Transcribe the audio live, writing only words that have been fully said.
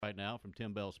right now from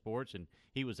Tim Bell Sports, and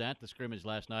he was at the scrimmage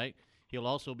last night. He'll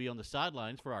also be on the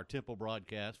sidelines for our Temple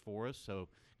broadcast for us. So,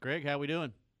 Greg, how we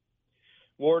doing?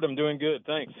 Ward, I'm doing good,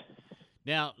 thanks.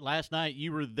 Now, last night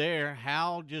you were there.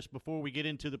 How, just before we get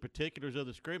into the particulars of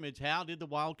the scrimmage, how did the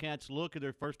Wildcats look at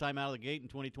their first time out of the gate in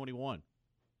 2021?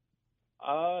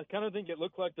 I kind of think it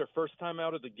looked like their first time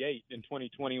out of the gate in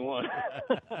 2021,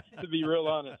 to be real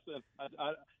honest.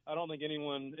 I don't think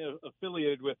anyone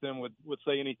affiliated with them would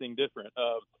say anything different.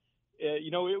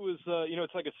 It was,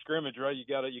 it's like a scrimmage, right? You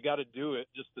gotta do it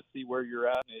just to see where you're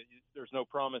at. There's no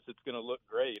promise it's going to look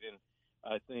great. And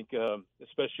I think,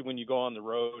 especially when you go on the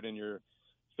road and you're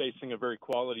facing a very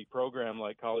quality program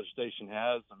like College Station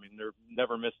has, I mean, they've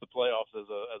never missed the playoffs as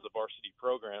a varsity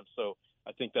program. So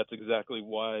I think that's exactly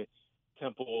why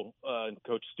Temple and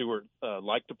Coach Stewart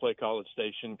like to play College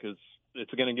Station, because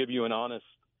it's going to give you an honest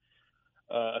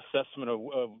assessment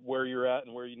of where you're at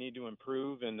and where you need to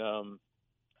improve. And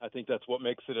I think that's what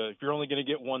makes it if you're only going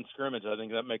to get one scrimmage, I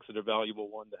think that makes it a valuable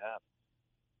one to have.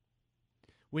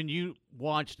 When you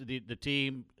watched the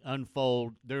team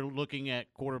unfold, they're looking at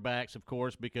quarterbacks, of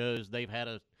course, because they've had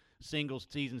a single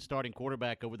season starting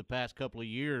quarterback over the past couple of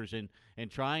years and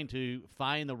trying to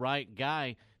find the right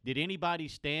guy. Did anybody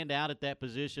stand out at that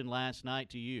position last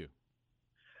night to you?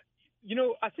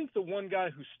 I think the one guy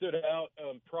who stood out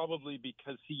probably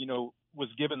because he, was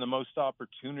given the most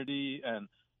opportunity and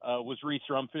was Reese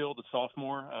Rumfield, a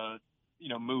sophomore,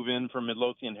 move in from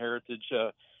Midlothian Heritage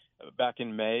back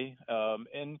in May.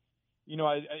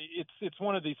 It's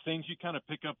one of these things you kind of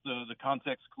pick up the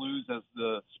context clues as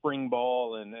the spring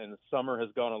ball and the summer has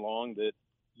gone along that,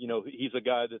 he's a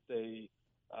guy that the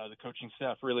coaching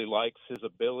staff really likes his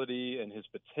ability and his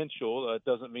potential. It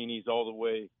doesn't mean he's all the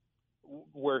way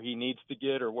where he needs to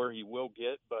get or where he will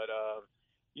get. But,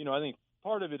 I think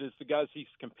part of it is the guys he's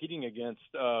competing against.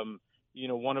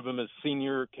 One of them is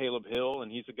senior Caleb Hill,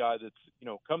 and he's a guy that's,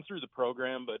 come through the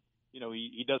program, but,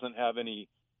 he doesn't have any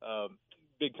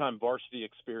big-time varsity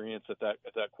experience at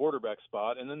that quarterback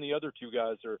spot. And then the other two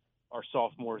guys are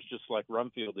sophomores, just like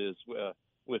Rumfield is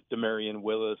with Demarion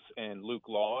Willis and Luke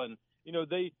Law. And,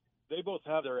 they both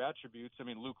have their attributes. I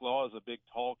mean, Luke Law is a big,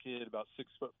 tall kid, about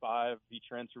 6'5". He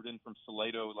transferred in from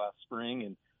Salado last spring,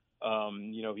 and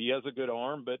he has a good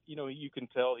arm, but you can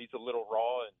tell he's a little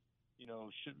raw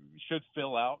and should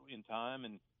fill out in time.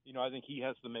 And I think he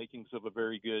has the makings of a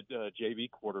very good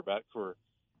JV quarterback for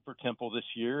Temple this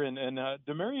year. And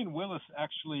Demarion Willis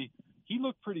actually, he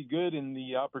looked pretty good in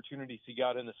the opportunities he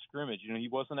got in the scrimmage. He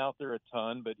wasn't out there a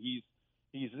ton, but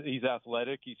he's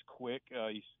athletic, he's quick,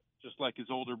 he's just like his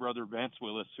older brother Vance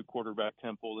Willis, who quarterbacked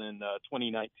Temple in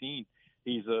 2019.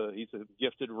 He's a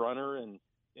gifted runner and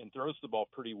throws the ball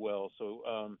pretty well. So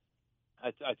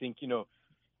I think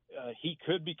he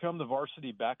could become the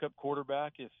varsity backup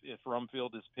quarterback if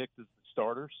Rumfield is picked as the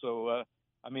starter. So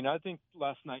I think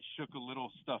last night shook a little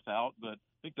stuff out, but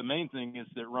I think the main thing is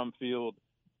that Rumfield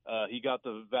he got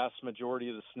the vast majority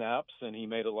of the snaps and he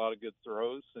made a lot of good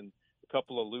throws and a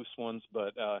couple of loose ones,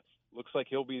 but looks like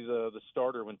he'll be the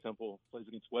starter when Temple plays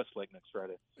against Westlake next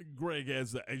Friday. Greg,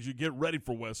 as you get ready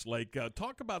for Westlake,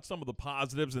 talk about some of the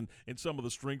positives and some of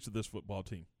the strengths of this football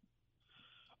team.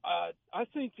 I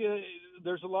think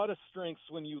there's a lot of strengths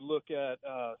when you look at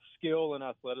skill and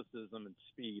athleticism and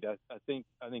speed. I think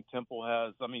Temple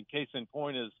has. I mean, case in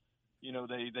point is,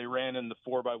 they ran in the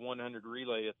 4x100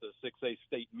 relay at the 6A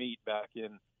state meet back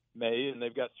in May, and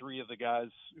they've got three of the guys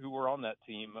who were on that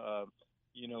team. Are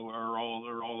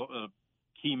all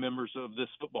key members of this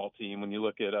football team. When you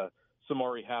look at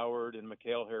Samari Howard and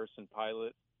Mikhail Harrison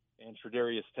Pilot and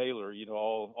Tredarius Taylor,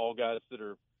 all guys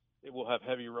it will have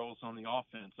heavy roles on the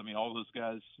offense. I mean, all those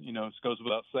guys, it goes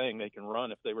without saying they can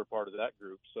run if they were part of that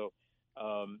group. So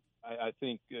I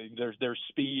think there's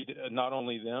speed, not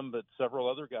only them, but several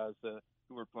other guys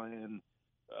who are playing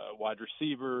wide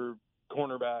receiver,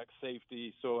 cornerback,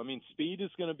 safety. So, speed is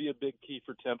going to be a big key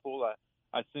for Temple.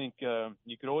 I think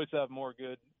you could always have more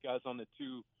good guys on the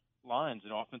two lines,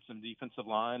 an offensive and defensive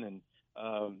line. And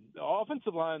the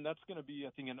offensive line, that's going to be, I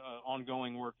think, an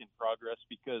ongoing work in progress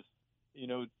because,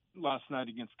 last night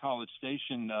against College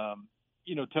Station,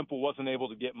 Temple wasn't able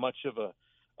to get much of a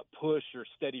push or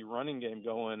steady running game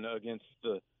going against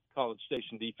the College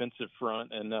Station defensive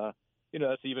front. And,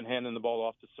 that's even handing the ball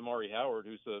off to Samari Howard,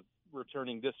 who's a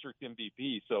returning district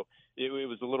MVP. So it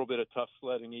was a little bit of tough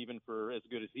sledding even for as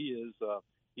good as he is.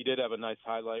 He did have a nice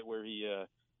highlight where he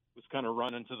was kind of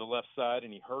running to the left side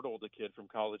and he hurdled a kid from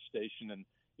College Station and,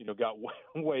 got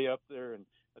way up there. And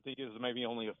I think it was maybe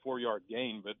only a 4-yard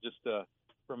gain, but just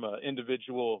from an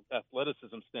individual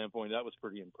athleticism standpoint, that was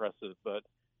pretty impressive. But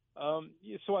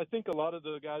so I think a lot of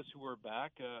the guys who are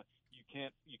back, you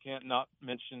can't not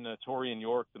mention Torian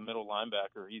York, the middle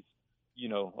linebacker. He's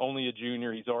only a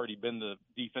junior. He's already been the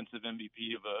defensive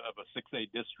MVP of a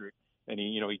 6A district, and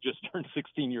he just turned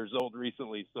 16 years old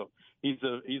recently. So he's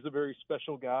a very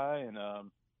special guy. And a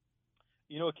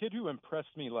kid who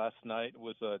impressed me last night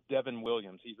was Devin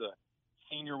Williams. He's a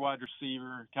senior wide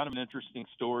receiver. Kind of an interesting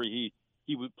story.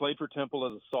 He played for Temple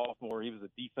as a sophomore. He was a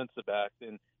defensive back,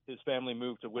 and his family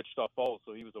moved to Wichita Falls,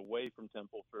 so he was away from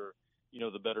Temple for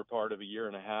the better part of a year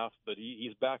and a half. But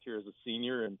he's back here as a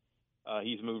senior, and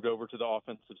he's moved over to the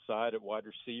offensive side at wide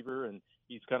receiver, and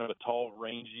he's kind of a tall,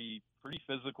 rangy, pretty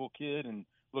physical kid, and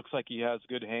looks like he has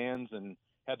good hands, and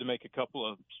had to make a couple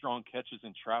of strong catches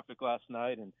in traffic last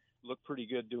night and looked pretty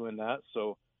good doing that.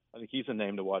 So I think he's a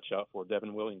name to watch out for,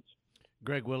 Devin Williams.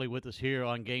 Greg Willie with us here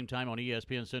on Game Time on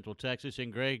ESPN Central Texas.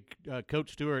 And Greg,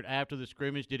 Coach Stewart, after the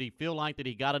scrimmage, did he feel like that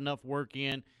he got enough work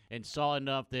in and saw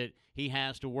enough that he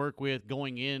has to work with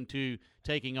going into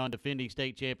taking on defending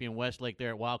state champion Westlake there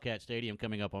at Wildcat Stadium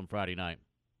coming up on Friday night?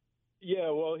 Yeah,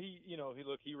 well, he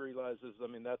realizes. I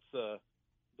mean,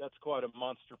 that's quite a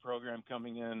monster program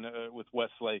coming in with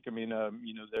Westlake. I mean,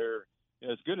 they're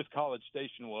as good as College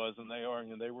Station was, and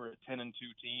they were a 10-2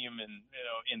 team, and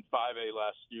in 5A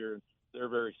last year. They're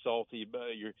very salty, but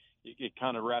it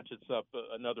kind of ratchets up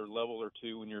another level or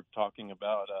two when you're talking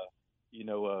about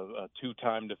a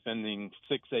two-time defending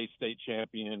 6A state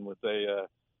champion with a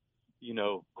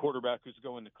quarterback who's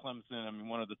going to Clemson. I mean,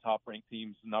 one of the top-ranked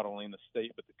teams not only in the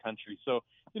state but the country. So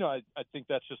I think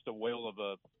that's just a whale of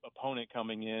a opponent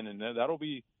coming in, and that'll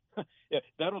be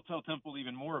that'll tell Temple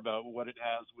even more about what it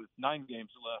has with 9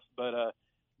 games left. But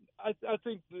I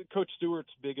think Coach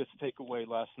Stewart's biggest takeaway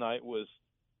last night was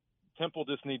Temple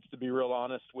just needs to be real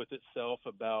honest with itself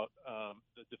about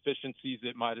the deficiencies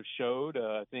it might have showed.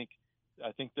 I think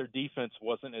their defense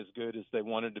wasn't as good as they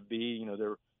wanted to be.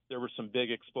 There were some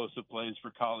big explosive plays for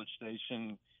College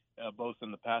Station, both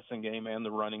in the passing game and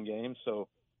the running game. So,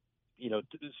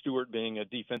 Stewart being a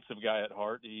defensive guy at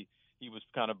heart, he was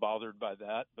kind of bothered by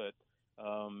that. But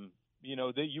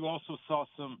you also saw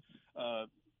some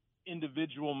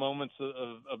individual moments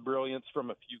of brilliance from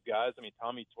a few guys. I mean,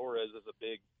 Tommy Torres is a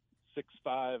big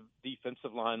 6'5"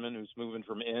 defensive lineman who's moving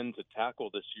from end to tackle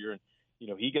this year. And,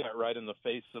 he got right in the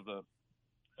face of a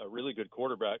really good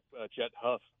quarterback, Jet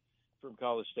Huff from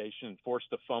College Station, forced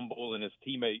a fumble, and his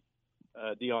teammate,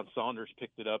 Deion Saunders,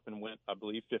 picked it up and went, I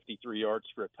believe, 53 yards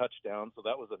for a touchdown. So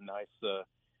that was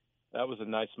a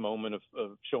nice moment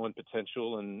of showing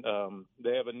potential. And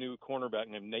they have a new cornerback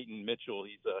named Nathan Mitchell.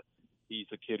 He's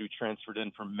a kid who transferred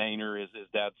in from Manor. His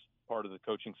dad's part of the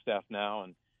coaching staff now,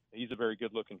 and he's a very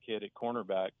good-looking kid at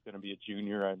cornerback, going to be a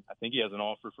junior. I think he has an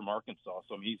offer from Arkansas,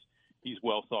 so he's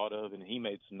well thought of, and he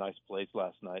made some nice plays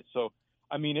last night. So,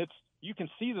 I mean, you can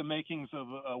see the makings of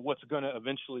what's going to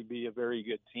eventually be a very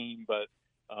good team, but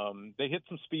they hit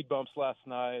some speed bumps last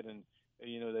night, and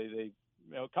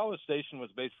College Station was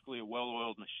basically a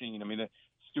well-oiled machine. I mean,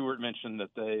 Stewart mentioned that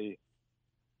they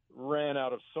ran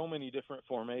out of so many different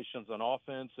formations on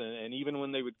offense, and even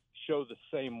when they would show the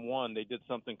same one, they did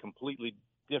something completely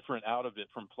different out of it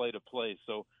from play to play.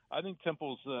 So I think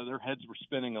Temple's their heads were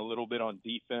spinning a little bit on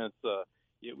defense.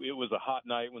 It was a hot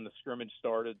night when the scrimmage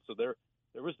started, so there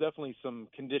was definitely some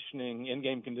conditioning,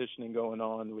 in-game conditioning going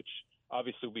on, which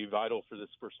obviously will be vital for this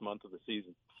first month of the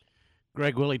season.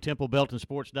 Greg Willie,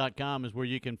 TempleBeltonSports.com is where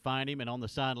you can find him, and on the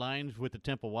sidelines with the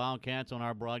Temple Wildcats on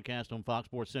our broadcast on Fox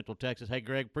Sports Central Texas. Hey,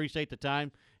 Greg, appreciate the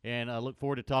time, and I look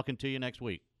forward to talking to you next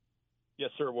week. Yes,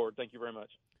 sir, Ward. Thank you very much.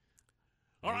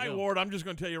 All right, Ward, I'm just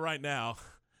going to tell you right now,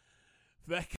 that